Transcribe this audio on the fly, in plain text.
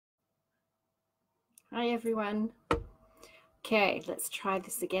Hi everyone. Okay, let's try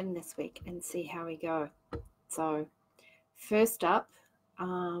this again this week and see how we go. So first up,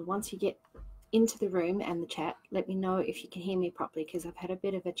 once you get into the room and the chat, let me know if you can hear me properly, because I've had a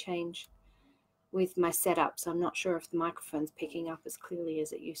bit of a change with my setup, so I'm not sure if the microphone's picking up as clearly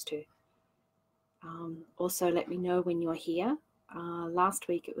as it used to. Also, let me know when you're here. Last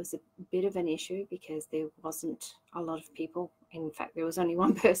week it was a bit of an issue because there wasn't a lot of people. In fact, there was only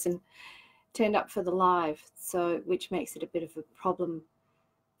one person turned up for the live, so which makes it a bit of a problem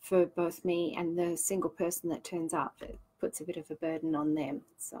for both me and the single person that turns up. It puts a bit of a burden on them.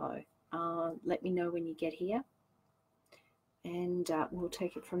 So let me know when you get here, and we'll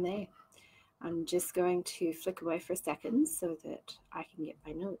take it from there. I'm just going to flick away for a second so that I can get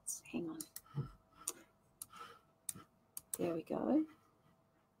my notes. Hang on. There we go.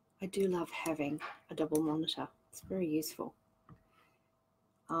 I do love having a double monitor. It's very useful.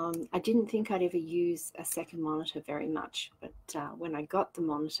 I didn't think I'd ever use a second monitor very much, but when I got the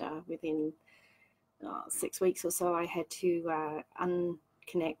monitor, within 6 weeks or so, I had to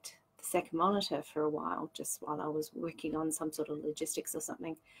unconnect the second monitor for a while, just while I was working on some sort of logistics or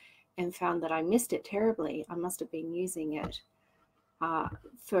something, and found that I missed it terribly. I must have been using it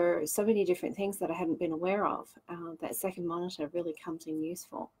for so many different things that I hadn't been aware of. That second monitor really comes in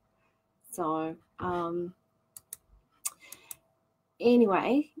useful. So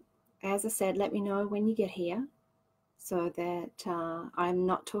anyway, as I said, let me know when you get here so that I'm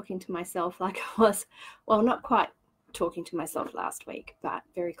not talking to myself like I was, well, not quite talking to myself last week, but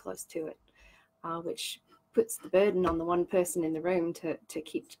very close to it, which puts the burden on the one person in the room to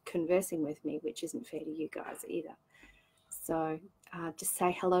keep conversing with me, which isn't fair to you guys either. So just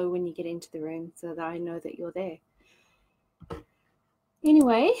say hello when you get into the room so that I know that you're there.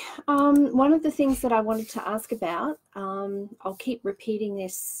 Anyway, one of the things that I wanted to ask about, I'll keep repeating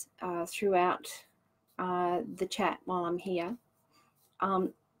this throughout the chat while I'm here,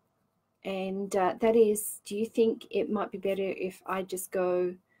 and that is, do you think it might be better if I just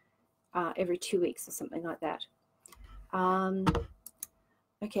go every 2 weeks or something like that?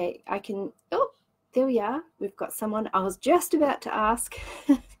 Okay, I can, oh, there we are. We've got someone. I was just about to ask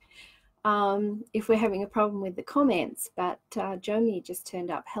if we're having a problem with the comments, but Jomi just turned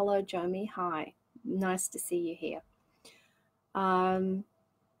up. Hello, Jomi. Hi. Nice to see you here. And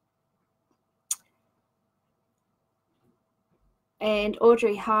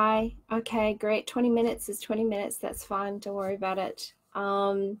Audrey, hi. Okay, great. 20 minutes is 20 minutes. That's fine. Don't worry about it.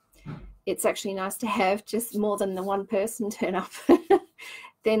 It's actually nice to have just more than the one person turn up.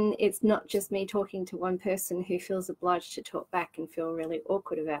 Then it's not just me talking to one person who feels obliged to talk back and feel really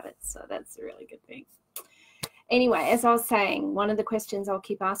awkward about it. So that's a really good thing. Anyway, as I was saying, one of the questions I'll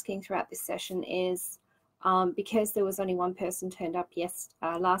keep asking throughout this session is, because there was only one person turned up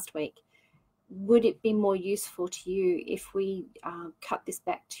last week, would it be more useful to you if we cut this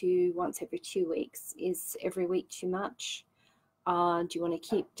back to once every 2 weeks? Is every week too much? Do you want to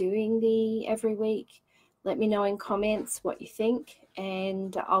keep doing the every week? Let me know in comments what you think,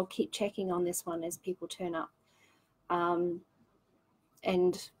 and I'll keep checking on this one as people turn up and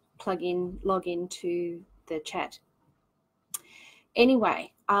log into the chat.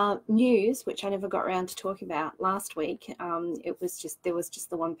 Anyway, news, which I never got around to talking about last week. There was just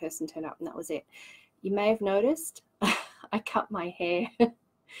the one person turn up, and that was it. You may have noticed I cut my hair,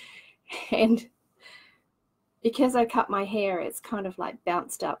 and because I cut my hair, it's kind of like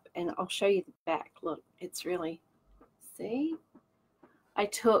bounced up, and I'll show you the back. Look, it's really, see? I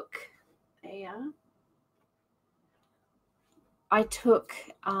took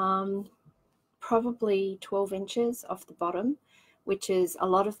probably 12 inches off the bottom, which is a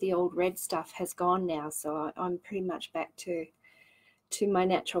lot of the old red stuff has gone now. So I'm pretty much back to my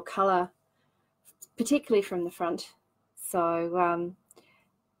natural color, particularly from the front. So,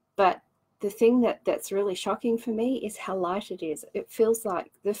 but the thing that's really shocking for me is how light it is. It feels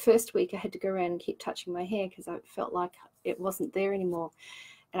like the first week I had to go around and keep touching my hair because I felt like it wasn't there anymore.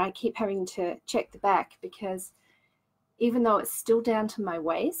 And I keep having to check the back because even though it's still down to my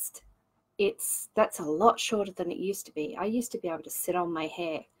waist, that's a lot shorter than it used to be. I used to be able to sit on my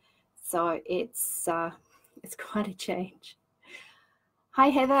hair. So it's quite a change. Hi,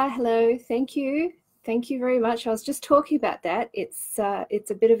 Heather. Hello. Thank you. Thank you very much. I was just talking about that. It's a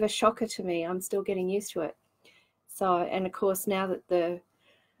bit of a shocker to me. I'm still getting used to it. So, and of course, now that the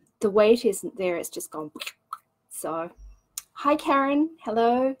weight isn't there, it's just gone. So, hi, Karen.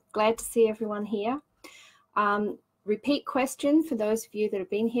 Hello. Glad to see everyone here. Repeat question for those of you that have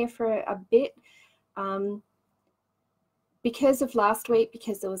been here for a bit. Because of last week,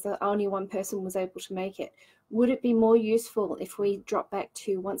 because there was only one person was able to make it, Would it be more useful if we drop back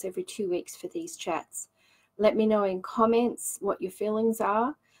to once every 2 weeks for these chats? Let me know in comments what your feelings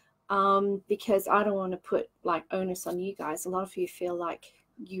are, because I don't want to put like onus on you guys. A lot of you feel like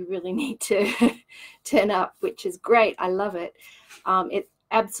you really need to turn up, which is great. I love it. It's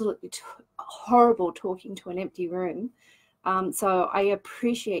absolutely horrible talking to an empty room. So I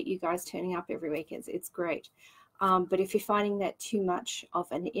appreciate you guys turning up every week. It's great. But if you're finding that too much of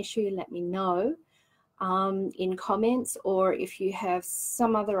an issue, let me know in comments, or if you have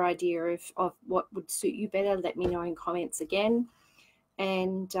some other idea of what would suit you better, let me know in comments again,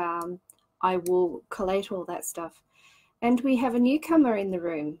 and I will collate all that stuff. And we have a newcomer in the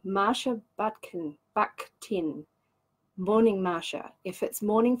room, Marsha Bucktin. Morning, Marsha. If it's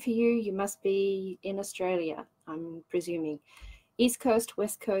morning for you, you must be in Australia, I'm presuming. East Coast,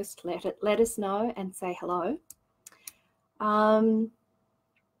 West Coast, let us know and say hello.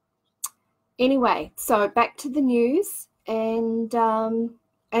 Anyway, so back to the news, and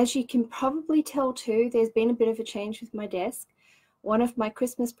as you can probably tell too, there's been a bit of a change with my desk. One of my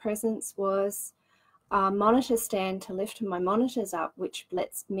Christmas presents was a monitor stand to lift my monitors up, which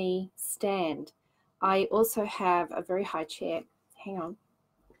lets me stand. I also have a very high chair, hang on,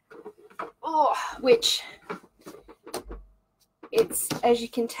 which it's, as you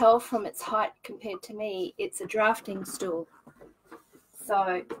can tell from its height compared to me, it's a drafting stool.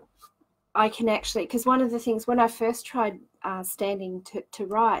 So I can actually, because one of the things when I first tried standing to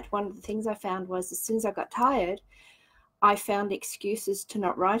write, one of the things I found was as soon as I got tired, I found excuses to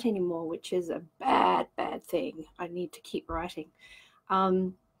not write anymore, which is a bad thing. I need to keep writing.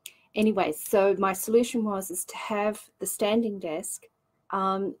 Anyway, so my solution is to have the standing desk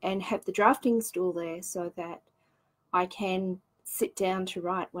and have the drafting stool there so that I can sit down to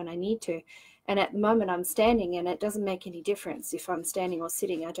write when I need to. And at the moment I'm standing, and it doesn't make any difference if I'm standing or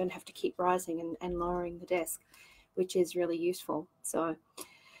sitting. I don't have to keep rising and lowering the desk, which is really useful. So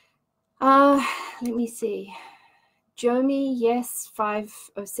let me see. Jomi, yes,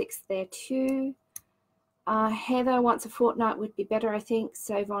 506 there too. Heather, once a fortnight would be better, I think.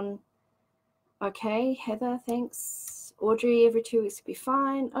 Save on. Okay, Heather, thanks. Audrey, every 2 weeks would be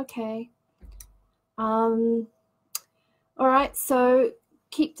fine. Okay. All right, so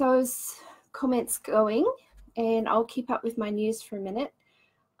keep those comments going, and I'll keep up with my news for a minute.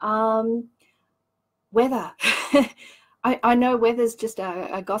 Weather. I know weather's just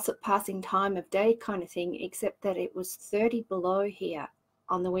a gossip passing time of day kind of thing, except that it was 30 below here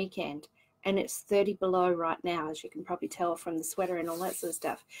on the weekend, and it's 30 below right now, as you can probably tell from the sweater and all that sort of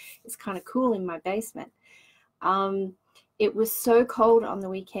stuff. It's kind of cool in my basement. It was so cold on the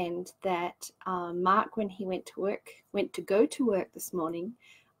weekend that Mark, when he went to go to work this morning,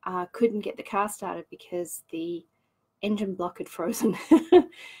 couldn't get the car started because the engine block had frozen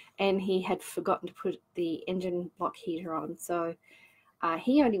and he had forgotten to put the engine block heater on. So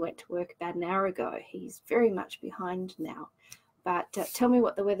he only went to work about an hour ago. He's very much behind now. But tell me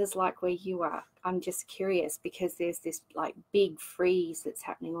what the weather's like where you are. I'm just curious because there's this like big freeze that's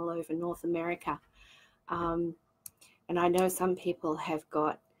happening all over North America. And I know some people have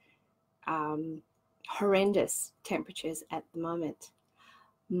got horrendous temperatures at the moment.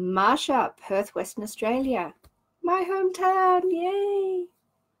 Marsha, Perth, Western Australia. My hometown, yay.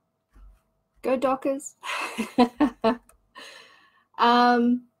 Go Dockers.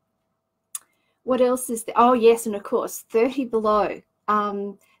 What else is there? Oh, yes, and of course, 30 below.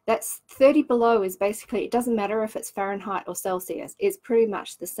 That's 30 below is basically, it doesn't matter if it's Fahrenheit or Celsius. It's pretty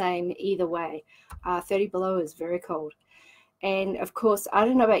much the same either way. 30 below is very cold. And of course, I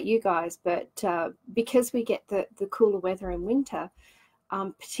don't know about you guys, but because we get the cooler weather in winter,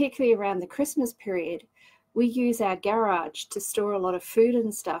 particularly around the Christmas period, we use our garage to store a lot of food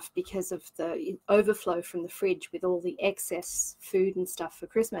and stuff because of the overflow from the fridge with all the excess food and stuff for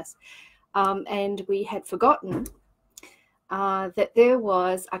Christmas. And we had forgotten that there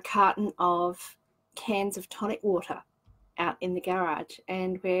was a carton of cans of tonic water out in the garage,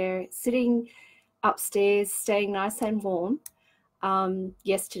 and we're sitting upstairs staying nice and warm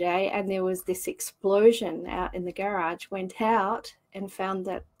yesterday, and there was this explosion out in the garage. Went out and found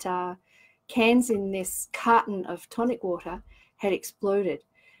that cans in this carton of tonic water had exploded,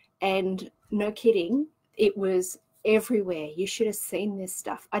 and no kidding, it was everywhere. You should have seen this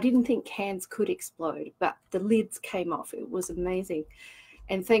stuff. I didn't think cans could explode, but the lids came off. It was amazing.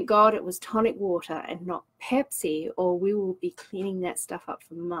 And thank God it was tonic water and not Pepsi, or we will be cleaning that stuff up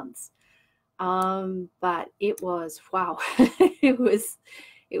for months. But it was, wow, it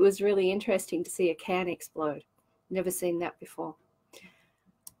was really interesting to see a can explode. Never seen that before.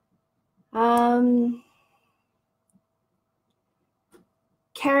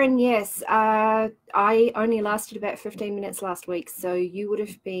 Karen, yes, I only lasted about 15 minutes last week, so you would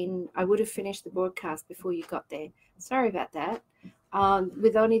have been, I would have finished the broadcast before you got there. Sorry about that.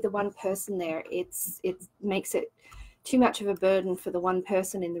 With only the one person there, it makes it too much of a burden for the one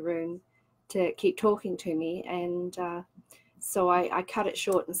person in the room to keep talking to me, and so I cut it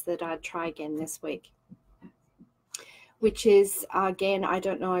short and said I'd try again this week, which is, again, I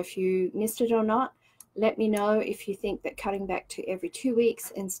don't know if you missed it or not. Let me know if you think that cutting back to every 2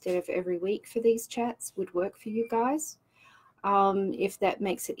 weeks instead of every week for these chats would work for you guys. If that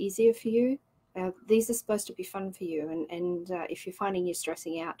makes it easier for you. These are supposed to be fun for you, and if you're finding you're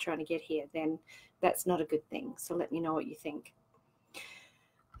stressing out trying to get here, then that's not a good thing. So let me know what you think.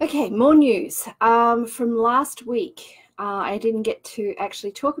 Okay, more news. From last week, I didn't get to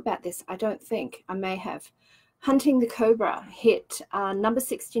actually talk about this, I don't think. I may have. Hunting the Cobra hit number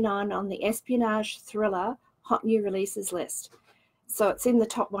 69 on the espionage thriller hot new releases list. So it's in the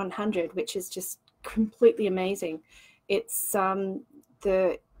top 100, which is just completely amazing. It's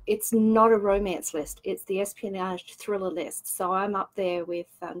it's not a romance list. It's the espionage thriller list. So I'm up there with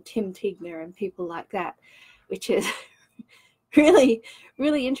Tim Tigner and people like that, which is really,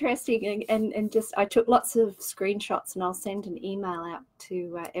 really interesting. And just, I took lots of screenshots, and I'll send an email out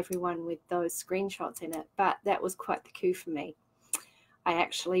to everyone with those screenshots in it. But that was quite the coup for me. I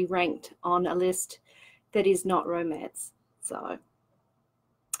actually ranked on a list that is not romance. So,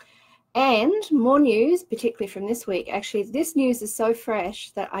 and more news, particularly from this week. Actually, this news is so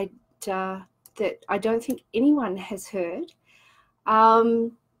fresh that I don't think anyone has heard.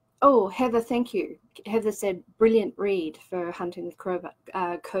 Oh, Heather, thank you. Heather said, brilliant read for Hunting the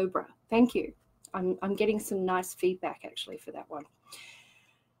Cobra. Thank you. I'm getting some nice feedback, actually, for that one.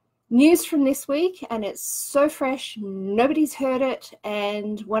 News from this week, and it's so fresh, nobody's heard it.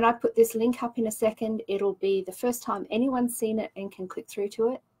 And when I put this link up in a second, it'll be the first time anyone's seen it and can click through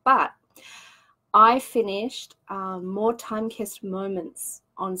to it. But I finished More Time-Kissed Moments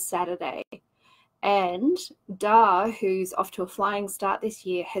on Saturday. And Da, who's off to a flying start this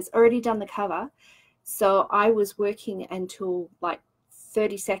year, has already done the cover. So I was working until like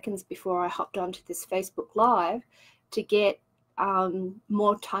 30 seconds before I hopped onto this Facebook Live to get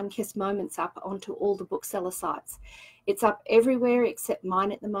More Time-Kissed Moments up onto all the bookseller sites. It's up everywhere except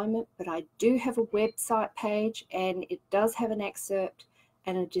mine at the moment, but I do have a website page, and it does have an excerpt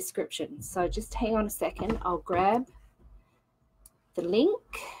and a description. So just hang on a second. I'll grab the link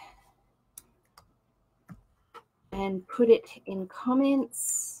and put it in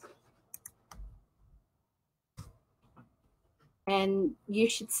comments, and you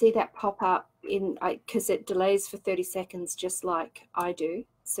should see that pop up in, because it delays for 30 seconds just like I do,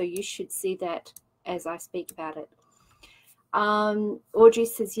 so you should see that as I speak about it. Audrey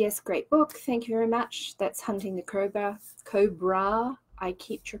says, yes, great book, thank you very much. That's Hunting the Cobra. I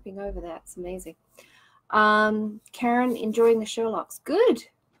keep tripping over that, it's amazing. Karen, enjoying the Sherlocks. Good.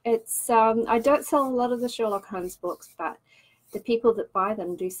 It's I don't sell a lot of the Sherlock Holmes books, but the people that buy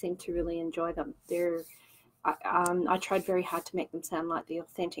them do seem to really enjoy them. I tried very hard to make them sound like the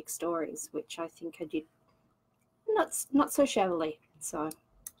authentic stories, which I think I did not so shabbily. So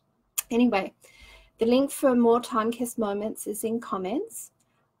anyway, the link for More Time-Kissed Moments is in comments.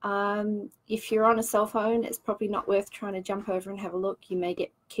 If you're on a cell phone, it's probably not worth trying to jump over and have a look. You may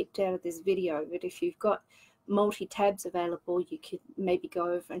get kicked out of this video, but if you've got multi-tabs available, you could maybe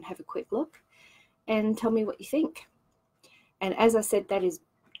go over and have a quick look and tell me what you think. And as I said, that is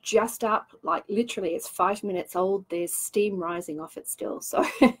just up, like literally it's 5 minutes old. There's steam rising off it still, so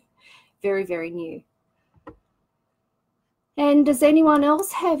very, very new. And does anyone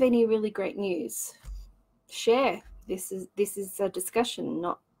else have any really great news? Share. This is a discussion,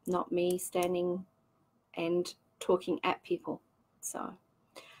 not me standing and talking at people. So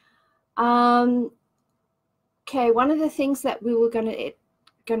okay, one of the things that we were going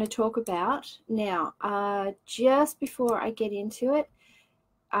to talk about now, just before I get into it,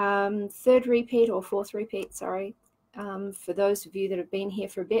 third repeat or fourth repeat, sorry, for those of you that have been here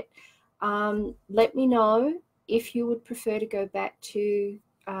for a bit, let me know if you would prefer to go back to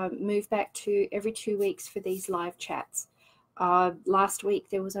move back to every 2 weeks for these live chats. Last week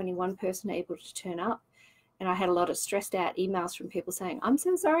there was only one person able to turn up, and I had a lot of stressed out emails from people saying, I'm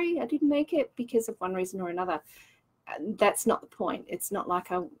so sorry I didn't make it because of one reason or another. That's not the point. It's not like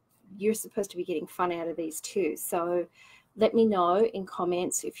you're supposed to be getting fun out of these too. So let me know in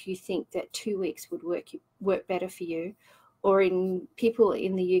comments if you think that 2 weeks would work better for you, or in people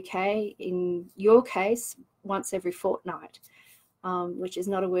in the UK, in your case, once every fortnight, which is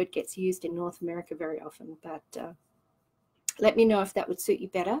not a word gets used in North America very often, but let me know if that would suit you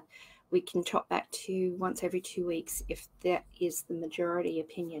better. we can chop back to once every 2 weeks if that is the majority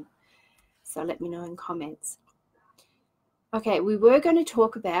opinion. So let me know in comments. Okay, we were going to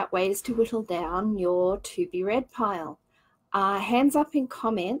talk about ways to whittle down your to be read pile. Hands up in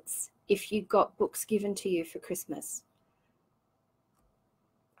comments if you got books given to you for Christmas.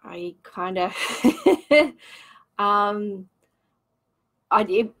 I kind of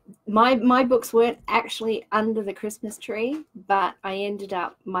my books weren't actually under the Christmas tree, but I ended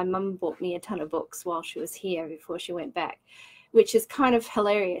up, my mum bought me a ton of books while she was here before she went back, which is kind of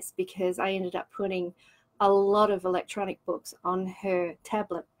hilarious because I ended up putting a lot of electronic books on her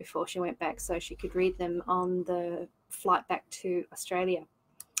tablet before she went back so she could read them on the flight back to Australia.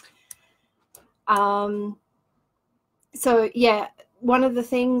 So yeah, one of the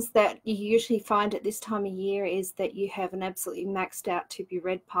things that you usually find at this time of year is that you have an absolutely maxed out to be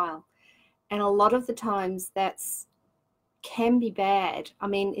read pile. And a lot of the times that's can be bad. I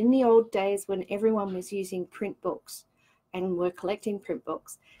mean, in the old days when everyone was using print books and were collecting print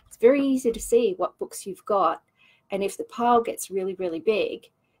books, it's very easy to see what books you've got. And if the pile gets really, really big,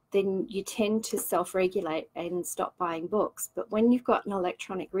 then you tend to self-regulate and stop buying books. But when you've got an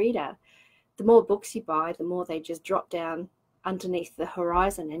electronic reader, the more books you buy, the more they just drop down underneath the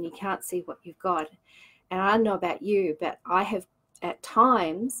horizon and you can't see what you've got. And I don't know about you, but I have at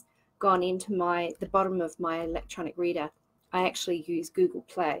times gone into the bottom of my electronic reader. I actually use Google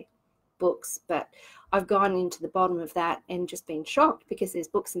Play books, but I've gone into the bottom of that and just been shocked because there's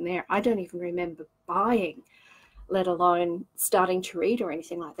books in there I don't even remember buying, let alone starting to read or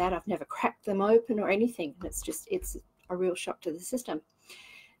anything like that. I've never cracked them open or anything. It's a real shock to the system.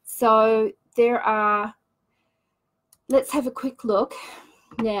 So there are, let's have a quick look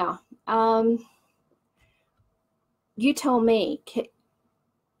now. You tell me,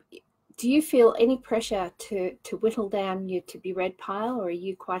 do you feel any pressure to whittle down your to be read pile, or are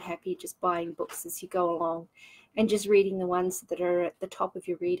you quite happy just buying books as you go along and just reading the ones that are at the top of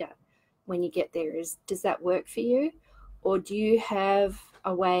your reader when you get there? Does that work for you? Or do you have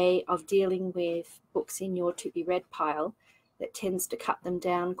a way of dealing with books in your to be read pile that tends to cut them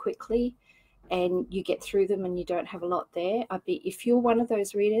down quickly and you get through them and you don't have a lot there? If you're one of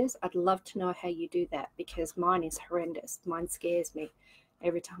those readers, I'd love to know how you do that, because mine is horrendous. Mine scares me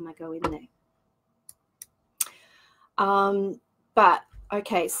every time I go in there. But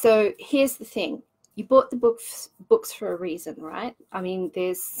okay, so here's the thing. You bought the books for a reason, right? I mean,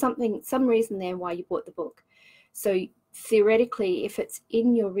 there's some reason there why you bought the book. So theoretically, if it's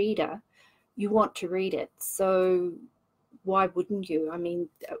in your reader, you want to read it. So why wouldn't you? I mean,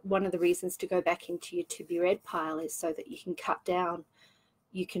 one of the reasons to go back into your to be read pile is so that you can cut down,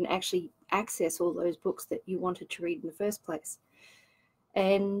 you can actually access all those books that you wanted to read in the first place.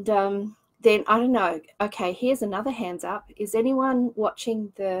 And then, I don't know, okay, here's another hands up. Is anyone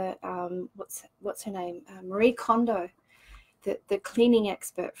watching the, what's her name? Marie Kondo, the cleaning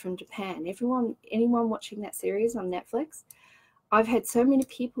expert from Japan? Anyone watching that series on Netflix? I've had so many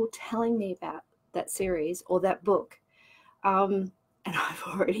people telling me about that series or that book. And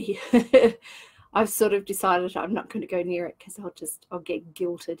I've sort of decided I'm not going to go near it because I'll get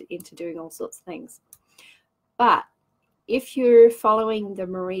guilted into doing all sorts of things. But if you're following the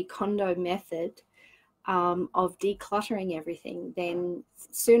Marie Kondo method of decluttering everything, then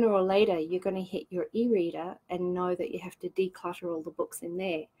sooner or later you're going to hit your e-reader and know that you have to declutter all the books in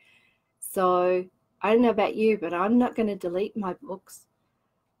there. So I don't know about you, but I'm not going to delete my books.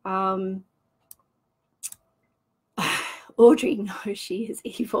 Audrey knows she is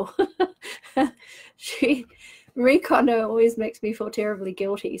evil. Marie Kondo always makes me feel terribly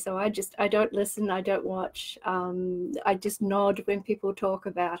guilty, so I don't listen, I don't watch. I just nod when people talk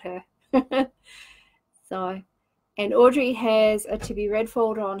about her. So, and Audrey has a to be read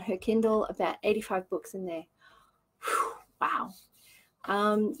folder on her Kindle, about 85 books in there. Whew, wow.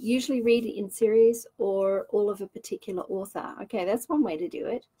 Usually read it in series or all of a particular author. Okay, that's one way to do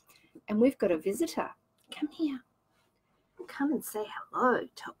it. And we've got a visitor. Come here. Come and say hello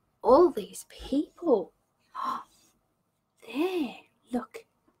to all these people. Oh, there, look.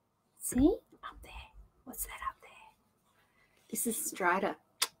 See? Up there. What's that up there? This is Strider.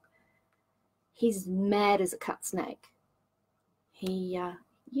 He's mad as a cut snake. You're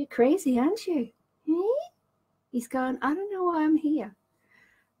crazy, aren't you? Eh? He's going, I don't know why I'm here.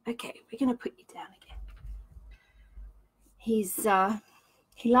 Okay, we're going to put you down again. He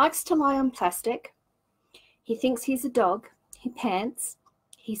likes to lie on plastic. He thinks he's a dog. He pants.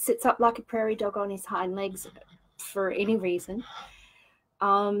 He sits up like a prairie dog on his hind legs for any reason.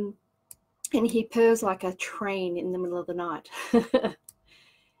 And he purrs like a train in the middle of the night.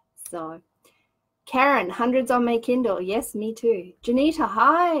 So, Karen, hundreds on my Kindle. Yes, me too. Janita,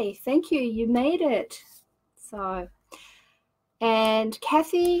 hi. Thank you. You made it. So, and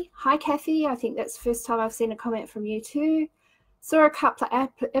Kathy, hi Kathy. I think that's the first time I've seen a comment from you too. Saw a couple of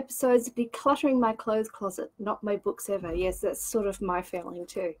episodes decluttering my clothes closet, not my books ever. Yes, that's sort of my feeling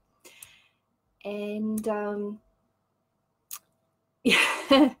too. And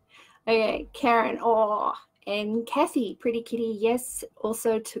yeah. Okay, Karen, oh, and Kathy, pretty kitty, yes,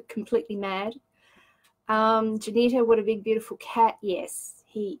 also to completely mad. Janita, what a big beautiful cat. Yes,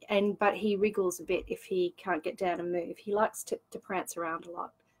 but he wriggles a bit if he can't get down and move. He likes to prance around a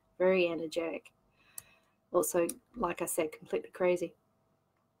lot. Very energetic. Also, like I said, completely crazy.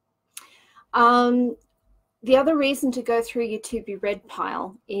 The other reason to go through your to be read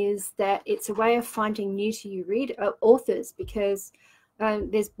pile is that it's a way of finding new to you authors, because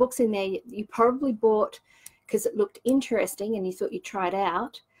there's books in there you probably bought because it looked interesting and you thought you'd try it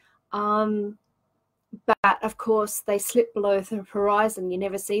out. But of course they slip below the horizon. You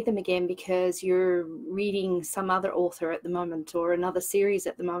never see them again because you're reading some other author at the moment or another series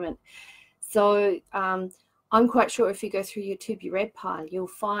at the moment. So I'm quite sure if you go through your to be read pile, you'll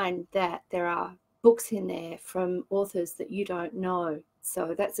find that there are books in there from authors that you don't know.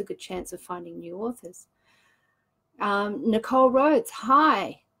 So that's a good chance of finding new authors. Nicole Rhodes,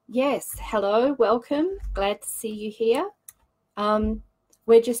 hi. Yes, hello, welcome. Glad to see you here.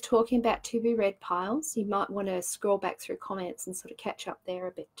 We're just talking about to be read piles. You might want to scroll back through comments and sort of catch up there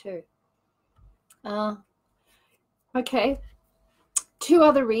a bit too. Okay, 2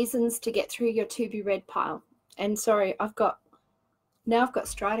 other reasons to get through your to be read pile. And sorry, I've got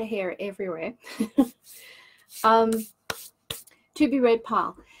strider hair everywhere. To be read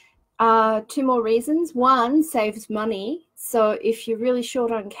pile. 2 more reasons. 1, saves money. So if you're really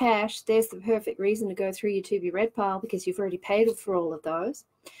short on cash, there's the perfect reason to go through your to be read pile because you've already paid for all of those.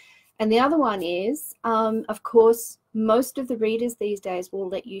 And the other one is, of course, most of the readers these days will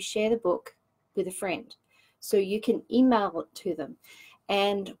let you share the book with a friend. So you can email it to them.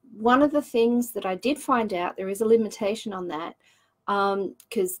 And one of the things that I did find out, there is a limitation on that,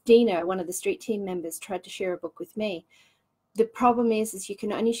 because Dina, one of the street team members, tried to share a book with me. The problem is you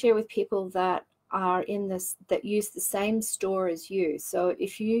can only share with people that are in this, that use the same store as you. So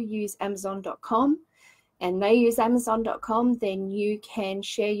if you use Amazon.com and they use Amazon.com, then you can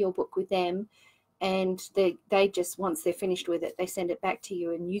share your book with them, and they just, once they're finished with it, they send it back to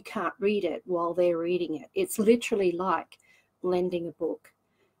you, and you can't read it while they're reading it. It's literally like lending a book.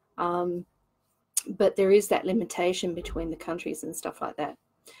 But there is that limitation between the countries and stuff like that.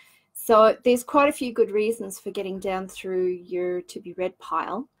 So there's quite a few good reasons for getting down through your to be read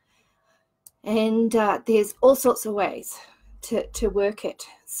pile. And there's all sorts of ways to work it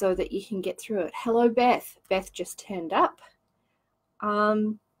so that you can get through it. Hello, Beth. Beth just turned up.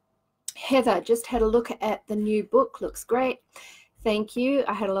 Heather, just had a look at the new book. Looks great. Thank you.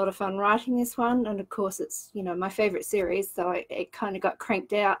 I had a lot of fun writing this one. And of course, it's, you know, my favorite series. So it kind of got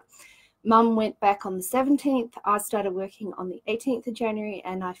cranked out. Mum went back on the 17th. I started working on the 18th of January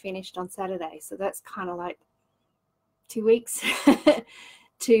and I finished on Saturday. So that's kind of like 2 weeks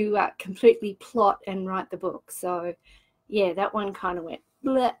to completely plot and write the book. So yeah, that one kind of went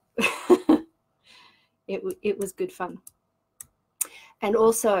bleh. It was good fun. And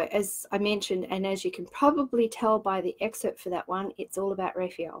also, as I mentioned, and as you can probably tell by the excerpt for that one, it's all about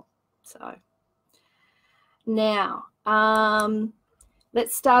Raphael. So now,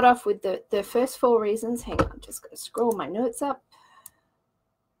 let's start off with the first 4 reasons. Hang on, I'm just going to scroll my notes up.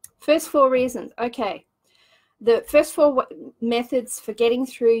 First 4 reasons. Okay. The first 4 methods for getting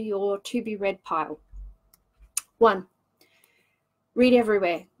through your to be read pile. 1, read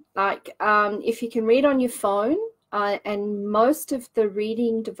everywhere. Like if you can read on your phone, and most of the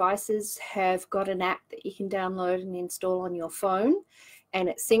reading devices have got an app that you can download and install on your phone, and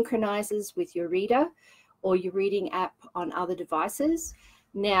it synchronizes with your reader or your reading app on other devices.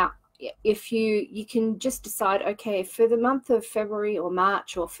 Now, if you can just decide, okay, for the month of February or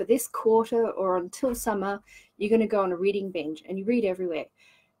March or for this quarter or until summer, you're going to go on a reading binge, and you read everywhere.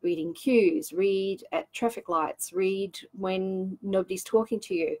 Read in queues, read at traffic lights, read when nobody's talking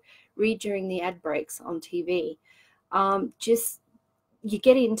to you, read during the ad breaks on TV. Just, you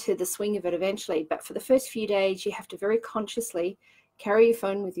get into the swing of it eventually, but for the first few days, you have to very consciously carry your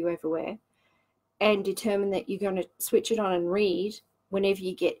phone with you everywhere and determine that you're going to switch it on and read whenever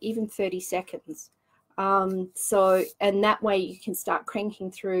you get even 30 seconds. And that way you can start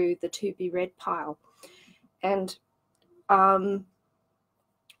cranking through the to be read pile. And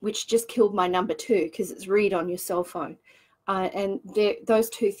which just killed my number 2 because it's read on your cell phone. And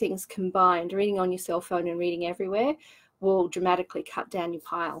those 2 things combined, reading on your cell phone and reading everywhere, will dramatically cut down your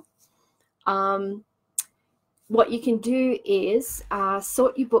pile. what you can do is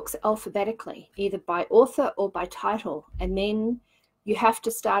sort your books alphabetically, either by author or by title, and then you have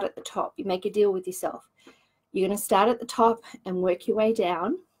to start at the top. You make a deal with yourself. You're going to start at the top and work your way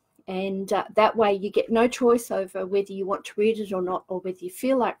down, and that way you get no choice over whether you want to read it or not, or whether you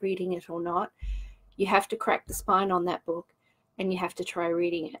feel like reading it or not. You have to crack the spine on that book, and you have to try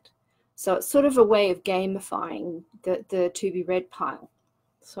reading it. So it's sort of a way of gamifying the to be read pile.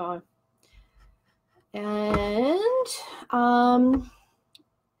 So, and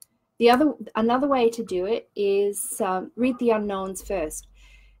another way to do it is read the unknowns first.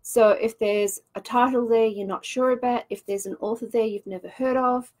 So if there's a title there you're not sure about, if there's an author there you've never heard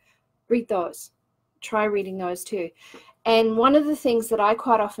of, read those. Try reading those too. And one of the things that I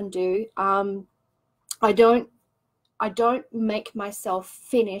quite often do, I don't make myself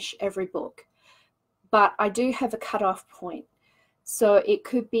finish every book, but I do have a cutoff point. So it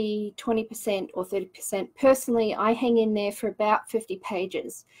could be 20% or 30%. Personally, I hang in there for about 50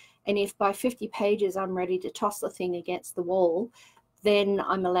 pages. And if by 50 pages I'm ready to toss the thing against the wall, then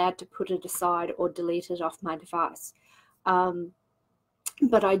I'm allowed to put it aside or delete it off my device.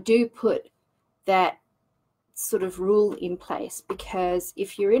 But I do put that sort of rule in place, because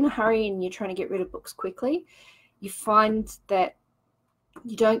if you're in a hurry and you're trying to get rid of books quickly, you find that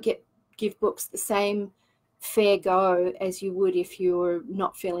you don't give books the same fair go as you would if you were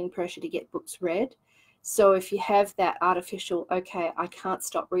not feeling pressure to get books read. So if you have that artificial, okay, I can't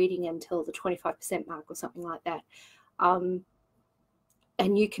stop reading until the 25% mark or something like that,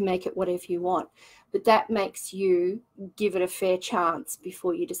 and you can make it whatever you want, but that makes you give it a fair chance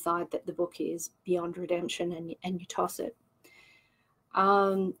before you decide that the book is beyond redemption and you toss it.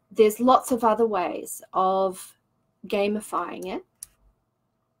 There's lots of other ways of gamifying it.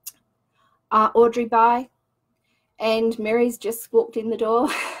 Audrey, bye. And Mary's just walked in the door.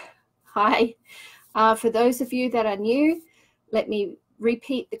 Hi. For those of you that are new, let me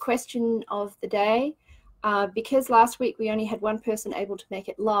repeat the question of the day. Because last week we only had one person able to make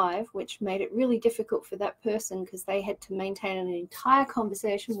it live, which made it really difficult for that person because they had to maintain an entire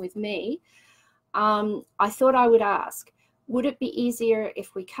conversation with me, I thought I would ask, would it be easier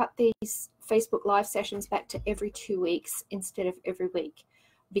if we cut these Facebook Live sessions back to every 2 weeks instead of every week?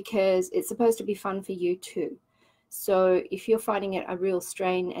 Because it's supposed to be fun for you too. So if you're finding it a real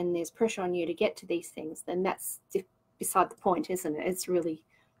strain and there's pressure on you to get to these things, then that's beside the point, isn't it? It's really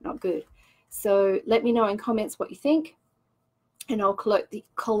not good. So let me know in comments what you think, and I'll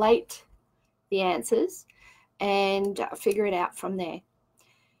collate the answers and figure it out from there.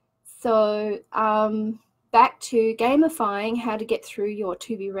 So back to gamifying how to get through your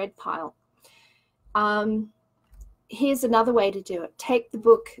to be read pile. Here's another way to do it. Take the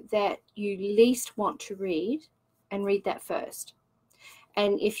book that you least want to read and read that first.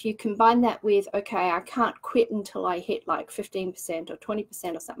 And if you combine that with, okay, I can't quit until I hit like 15% or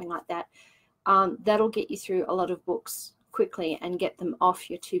 20% or something like that, that'll get you through a lot of books quickly and get them off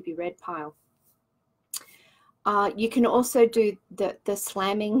your to be read pile. You can also do the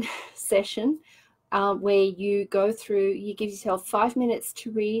slamming session where you go through, you give yourself 5 minutes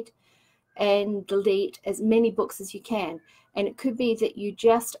to read and delete as many books as you can. And it could be that you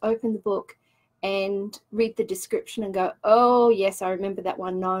just open the book and read the description and go, oh yes, I remember that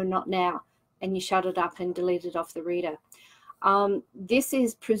one, no, not now, and you shut it up and delete it off the reader. This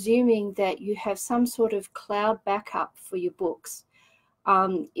is presuming that you have some sort of cloud backup for your books.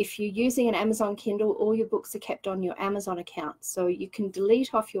 If you're using an Amazon Kindle, all your books are kept on your Amazon account, so you can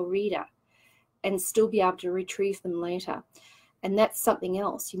delete off your reader and still be able to retrieve them later. And that's something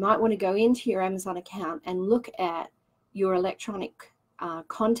else. You might want to go into your Amazon account and look at your electronic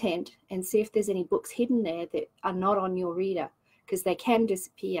content and see if there's any books hidden there that are not on your reader, because they can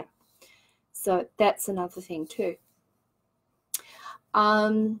disappear. So that's another thing too.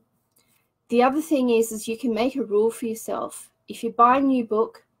 The other thing is you can make a rule for yourself. If you buy a new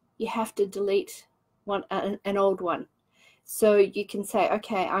book, you have to delete an old one. So you can say,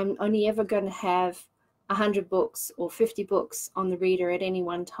 okay, I'm only ever going to have 100 books or 50 books on the reader at any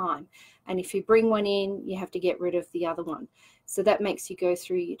one time. And if you bring one in, you have to get rid of the other one. So that makes you go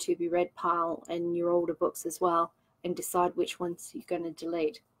through your to be read pile and your older books as well and decide which ones you're going to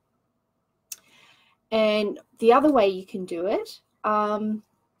delete. And the other way you can do it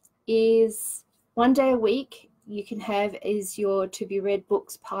is 1 day a week you can have is your to be read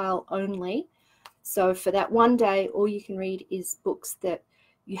books pile only. So for that 1 day, all you can read is books that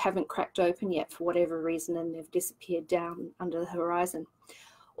you haven't cracked open yet for whatever reason and they've disappeared down under the horizon.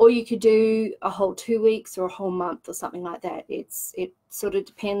 Or you could do a whole 2 weeks or a whole month or something like that. It sort of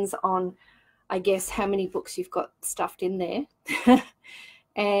depends on, I guess, how many books you've got stuffed in there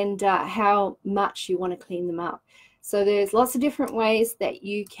and how much you want to clean them up. So there's lots of different ways that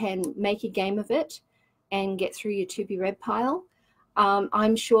you can make a game of it and get through your to be read pile.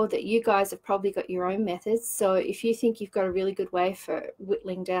 I'm sure that you guys have probably got your own methods. So if you think you've got a really good way for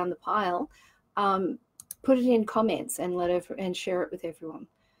whittling down the pile, put it in comments and share it with everyone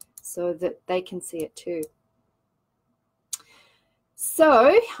so that they can see it too.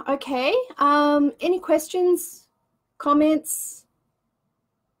 So, okay, any questions, comments,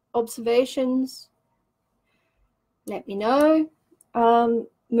 observations? Let me know.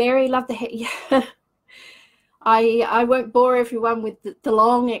 Mary, love the hair. Yeah. I won't bore everyone with the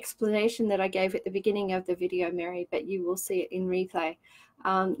long explanation that I gave at the beginning of the video, Mary, but you will see it in replay.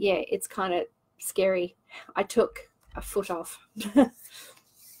 Yeah, it's kind of scary. I took a foot off.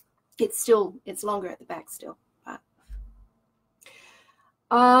 It's longer at the back still. But.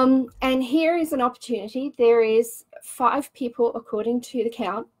 And here is an opportunity. There is 5 people, according to the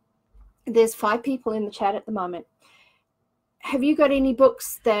count. There's 5 people in the chat at the moment. Have you got any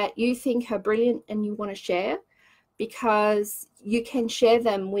books that you think are brilliant and you want to share? Because you can share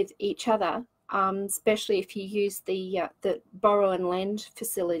them with each other, especially if you use the borrow and lend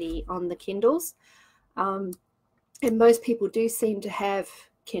facility on the Kindles. And most people do seem to have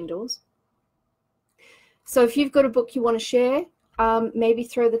Kindles. So if you've got a book you want to share, maybe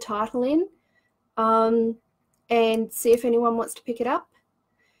throw the title in and see if anyone wants to pick it up.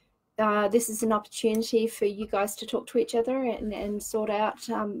 This is an opportunity for you guys to talk to each other and sort out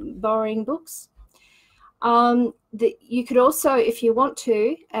borrowing books. You could also, if you want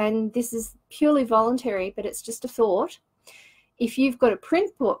to, and this is purely voluntary, but it's just a thought, if you've got a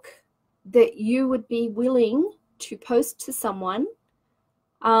print book that you would be willing to post to someone,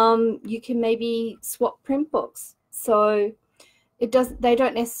 you can maybe swap print books. So they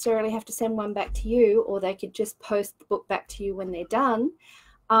don't necessarily have to send one back to you, or they could just post the book back to you when they're done.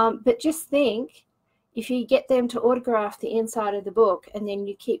 But just think, if you get them to autograph the inside of the book and then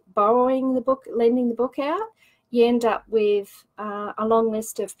you keep borrowing the book, lending the book out, you end up with a long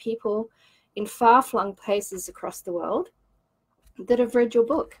list of people in far-flung places across the world that have read your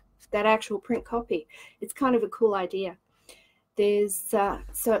book, that actual print copy. It's kind of a cool idea. There's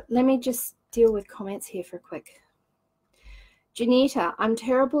so let me just deal with comments here for a quick. Janita, I'm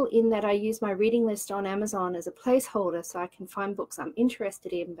terrible in that I use my reading list on Amazon as a placeholder so I can find books I'm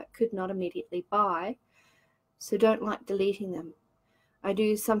interested in but could not immediately buy, so don't like deleting them. I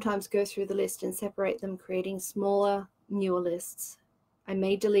do sometimes go through the list and separate them, creating smaller, newer lists. I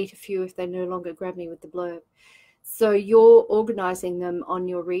may delete a few if they no longer grab me with the blurb. So you're organizing them on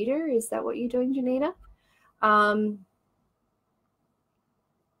your reader? Is that what you're doing, Janita?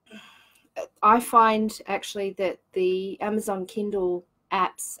 I find actually that the Amazon Kindle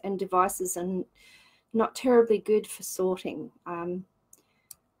apps and devices are not terribly good for sorting.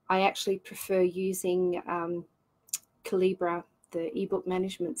 I actually prefer using Calibra, the ebook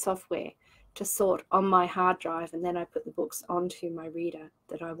management software, to sort on my hard drive, and then I put the books onto my reader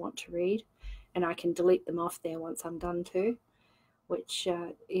that I want to read, and I can delete them off there once I'm done too, which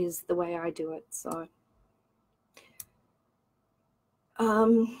is the way I do it. So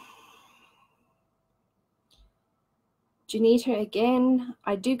Janita again,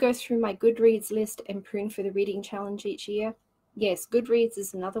 I do go through my Goodreads list and prune for the reading challenge each year. Yes, Goodreads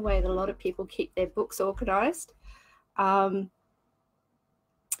is another way that a lot of people keep their books organized.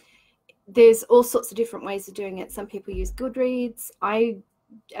 There's all sorts of different ways of doing it. Some people use Goodreads. I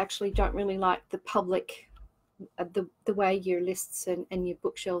actually don't really like the public, the way your lists and your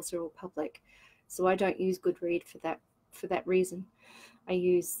bookshelves are all public. So I don't use Goodreads for that reason. I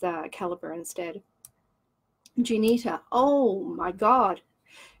use Calibra instead. Janita, oh my God.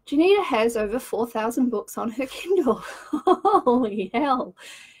 Janita has over 4,000 books on her Kindle. Holy hell.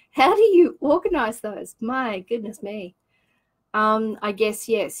 How do you organize those? My goodness me. I guess,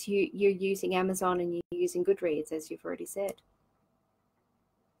 yes, you're using Amazon and you're using Goodreads, as you've already said.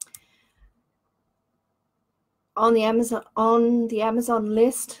 On the Amazon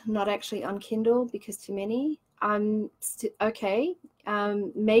list, not actually on Kindle because too many. Okay,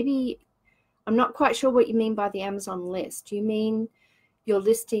 maybe I'm not quite sure what you mean by the Amazon list. Do you mean your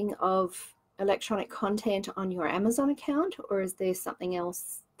listing of electronic content on your Amazon account, or is there something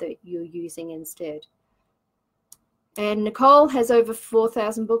else that you're using instead? And Nicole has over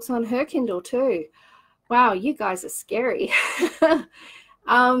 4,000 books on her Kindle too. Wow, you guys are scary.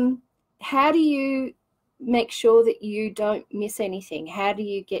 How do you make sure that you don't miss anything? How do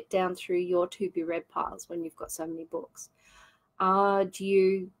you get down through your to-be-read piles when you've got so many books? Do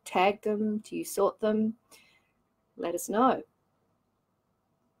you tag them? Do you sort them? Let us know.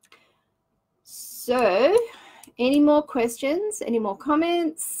 So Any more questions? Any more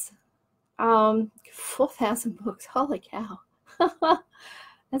comments? 4,000 books. Holy cow.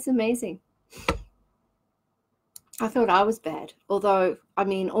 That's amazing. I thought I was bad, although, I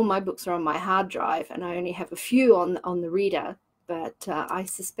mean, all my books are on my hard drive and I only have a few on the reader, but I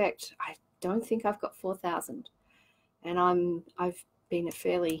suspect, I don't think I've got 4,000. And I've been a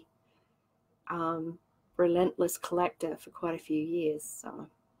fairly relentless collector for quite a few years. So,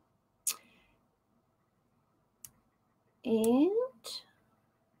 and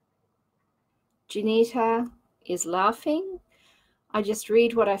Janita is laughing. I just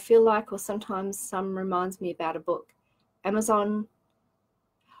read what I feel like, or sometimes some reminds me about a book. Amazon.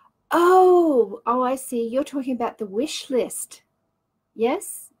 Oh, I see. You're talking about the wish list.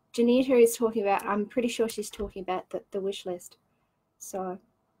 Yes, Janita is talking about, I'm pretty sure she's talking about the wish list. So,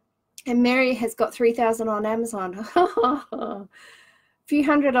 and Mary has got 3,000 on Amazon. A few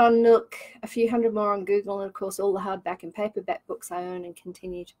hundred on Nook, a few hundred more on Google, and of course all the hardback and paperback books I own and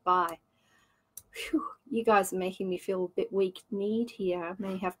continue to buy. Whew, you guys are making me feel a bit weak-kneed here. I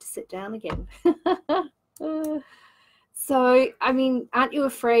may have to sit down again. So, I mean, aren't you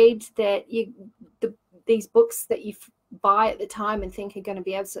afraid that these books that you buy at the time and think are going to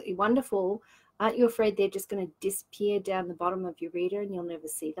be absolutely wonderful, aren't you afraid they're just going to disappear down the bottom of your reader and you'll never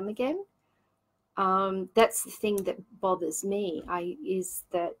see them again? That's the thing that bothers me, is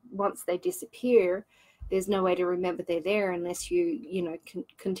that once they disappear, there's no way to remember they're there unless you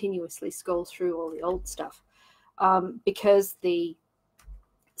continuously scroll through all the old stuff. Because the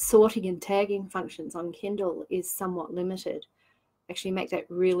sorting and tagging functions on Kindle is somewhat limited, actually make that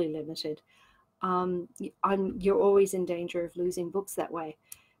really limited. You're always in danger of losing books that way.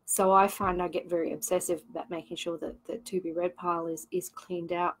 So I find I get very obsessive about making sure that the To Be Read pile is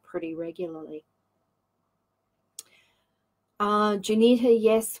cleaned out pretty regularly. Janita,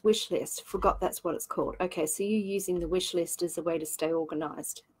 yes, wish list. Forgot that's what it's called. Okay, so you're using the wish list as a way to stay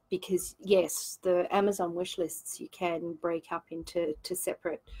organized, because yes, the Amazon wish lists you can break up into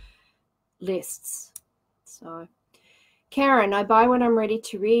separate lists. So, Karen, I buy when I'm ready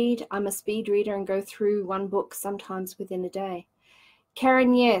to read. I'm a speed reader and go through one book sometimes within a day.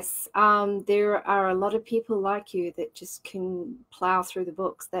 Karen, yes, there are a lot of people like you that just can plow through the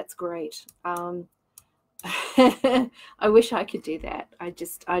books. That's great. I wish I could do that.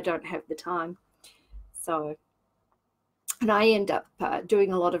 I don't have the time. So, and I end up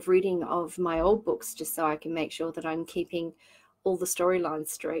doing a lot of reading of my old books just so I can make sure that I'm keeping all the storylines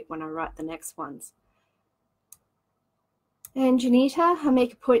straight when I write the next ones. And Janita, I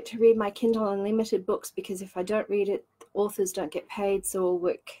make a point to read my Kindle Unlimited books because if I don't read it, authors don't get paid, so I'll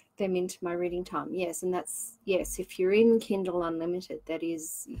work them into my reading time. Yes, and that's, yes, if you're in Kindle Unlimited, that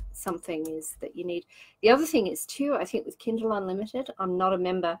is something is that you need. The other thing is too, I think with Kindle Unlimited, I'm not a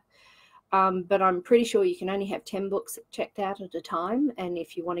member, but I'm pretty sure you can only have 10 books checked out at a time, and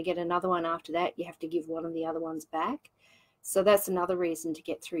if you want to get another one after that, you have to give one of the other ones back. So that's another reason to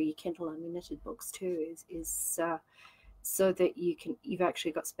get through your Kindle Unlimited books too, is so that you've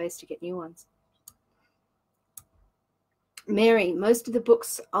actually got space to get new ones. Mary, most of the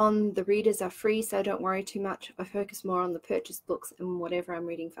books on the readers are free, so don't worry too much. I focus more on the purchased books and whatever I'm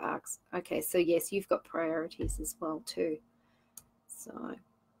reading for ARCs. Okay, so yes, you've got priorities as well too. So,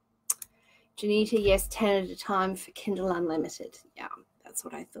 Janita, yes, 10 at a time for Kindle Unlimited. Yeah, that's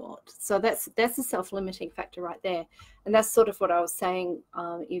what I thought. So that's a self-limiting factor right there. And that's sort of what I was saying.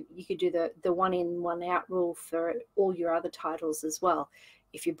 You could do the one in, one out rule for all your other titles as well.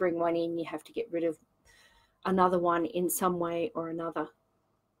 If you bring one in, you have to get rid of another one in some way or another.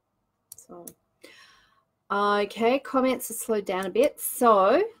 So, okay, comments are slowed down a bit.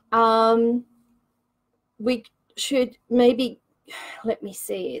 So, we should maybe, let me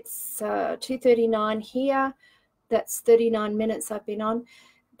see, it's 2:39 here. That's 39 minutes I've been on.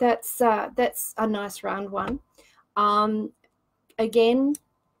 That's a nice round one. Again,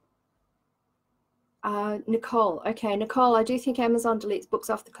 Nicole. Okay, Nicole, I do think Amazon deletes books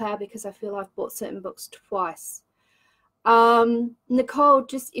off the cloud because I feel I've bought certain books twice. Nicole,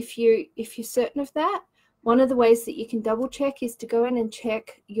 just if you're certain of that, one of the ways that you can double check is to go in and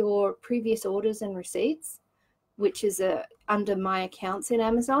check your previous orders and receipts, which is under my accounts in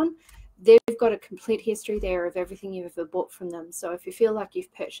Amazon. They've got a complete history there of everything you've ever bought from them. So if you feel like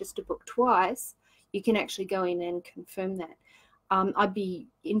you've purchased a book twice, you can actually go in and confirm that. I'd be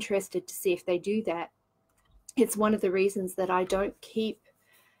interested to see if they do that. It's one of the reasons that I don't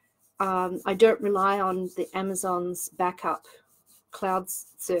rely on the Amazon's backup cloud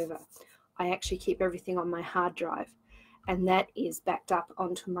server. I actually keep everything on my hard drive, and that is backed up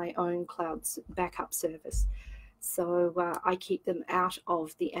onto my own cloud backup service. So I keep them out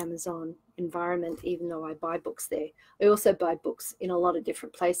of the Amazon environment, even though I buy books there. I also buy books in a lot of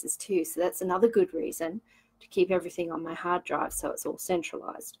different places too. So that's another good reason to keep everything on my hard drive so it's all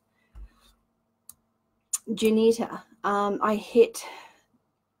centralized. Janita, I hit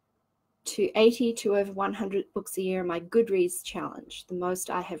to 80 to over 100 books a year in my Goodreads challenge. The most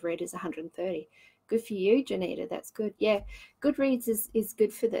I have read is 130. Good for you, Janita. That's good. Yeah, Goodreads is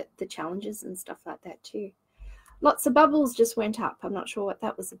good for the challenges and stuff like that too. Lots of bubbles just went up. I'm not sure what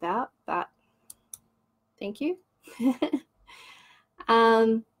that was about, but thank you.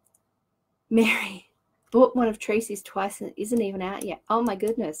 Mary, bought one of Tracy's twice and it isn't even out yet. Oh my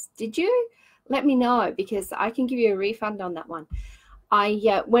goodness. Did you? Let me know, because I can give you a refund on that one.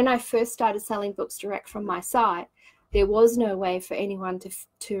 When I first started selling books direct from my site, there was no way for anyone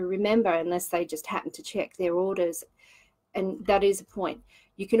to remember unless they just happened to check their orders. And that is a point.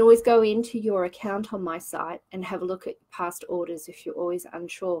 You can always go into your account on my site and have a look at past orders if you're always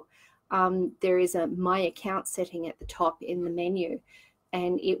unsure. There is a My Account setting at the top in the menu,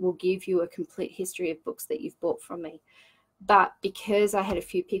 and it will give you a complete history of books that you've bought from me. But because I had a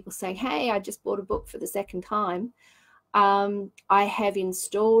few people saying, hey, I just bought a book for the second time, I have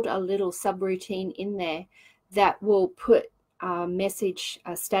installed a little subroutine in there that will put a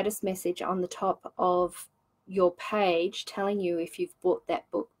status message on the top of your page telling you if you've bought that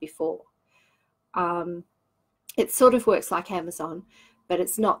book before. It sort of works like Amazon, but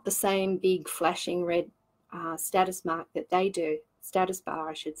it's not the same big flashing red status mark that they do, status bar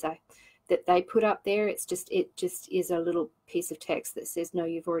I should say, that they put up there. It just is a little piece of text that says, no,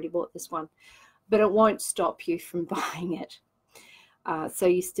 you've already bought this one, but it won't stop you from buying it. So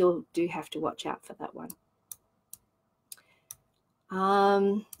you still do have to watch out for that one.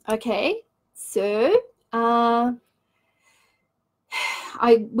 Okay, so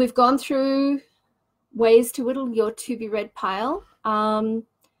we've gone through ways to whittle your to be read pile,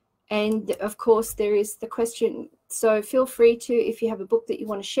 and of course there is the question, so feel free to, if you have a book that you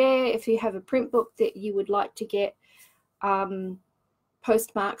want to share, if you have a print book that you would like to get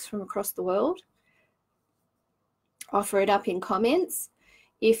postmarks from across the world, offer it up in comments.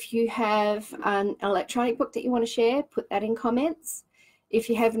 If you have an electronic book that you want to share, put that in comments. If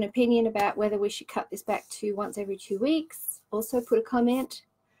you have an opinion about whether we should cut this back to once every 2 weeks, also put a comment.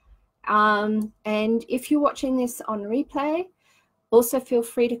 And if you're watching this on replay, also feel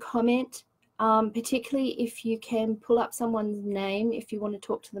free to comment, particularly if you can pull up someone's name. If you want to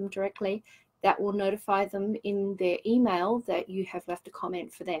talk to them directly, that will notify them in their email that you have left a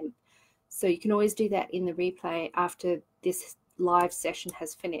comment for them. So you can always do that in the replay after this live session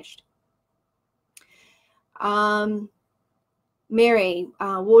has finished. Mary,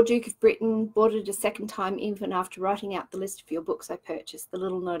 War Duke of Britain, bought it a second time even after writing out the list of your books I purchased. The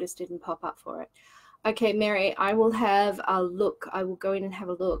little notice didn't pop up for it. Okay, Mary, I will have a look. I will go in and have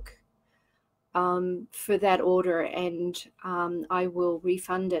a look for that order, and I will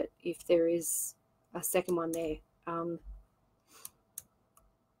refund it if there is a second one there.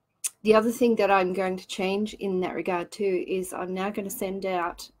 The other thing that I'm going to change in that regard too is I'm now going to send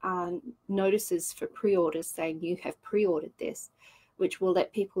out notices for pre-orders saying you have pre-ordered this, which will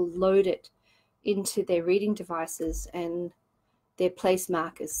let people load it into their reading devices and their place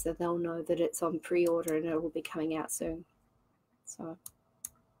markers so they'll know that it's on pre-order and it will be coming out soon. So,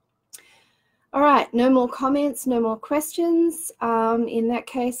 all right, no more comments, no more questions. In that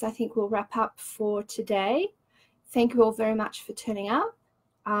case, I think we'll wrap up for today. Thank you all very much for turning up.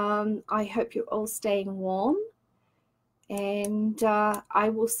 I hope you're all staying warm, and I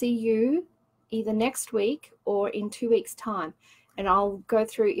will see you either next week or in 2 weeks' time. And I'll go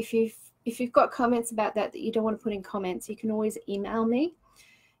through, if you've got comments about that you don't want to put in comments, you can always email me.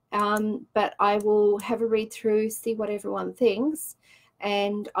 But I will have a read through, see what everyone thinks,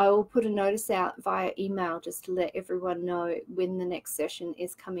 and I will put a notice out via email just to let everyone know when the next session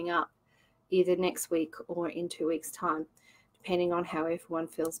is coming up, either next week or in 2 weeks' time, depending on how everyone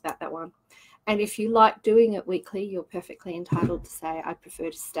feels about that one. And if you like doing it weekly, you're perfectly entitled to say, I prefer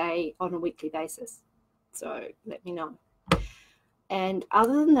to stay on a weekly basis. So let me know. And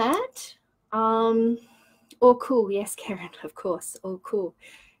other than that, all cool. Yes, Karen, of course, all cool.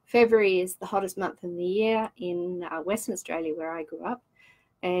 February is the hottest month in the year in Western Australia, where I grew up.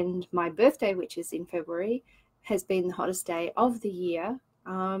 And my birthday, which is in February, has been the hottest day of the year,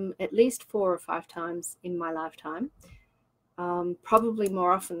 at least 4 or 5 times in my lifetime. Probably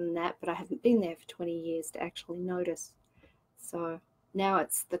more often than that, but I haven't been there for 20 years to actually notice. So now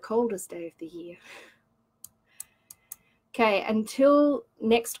it's the coldest day of the year. Okay, until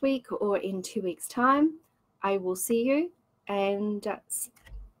next week or in 2 weeks' time, I will see you, and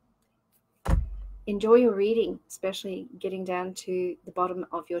enjoy your reading, especially getting down to the bottom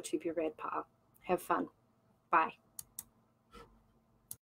of your TBR pile. Have fun. Bye.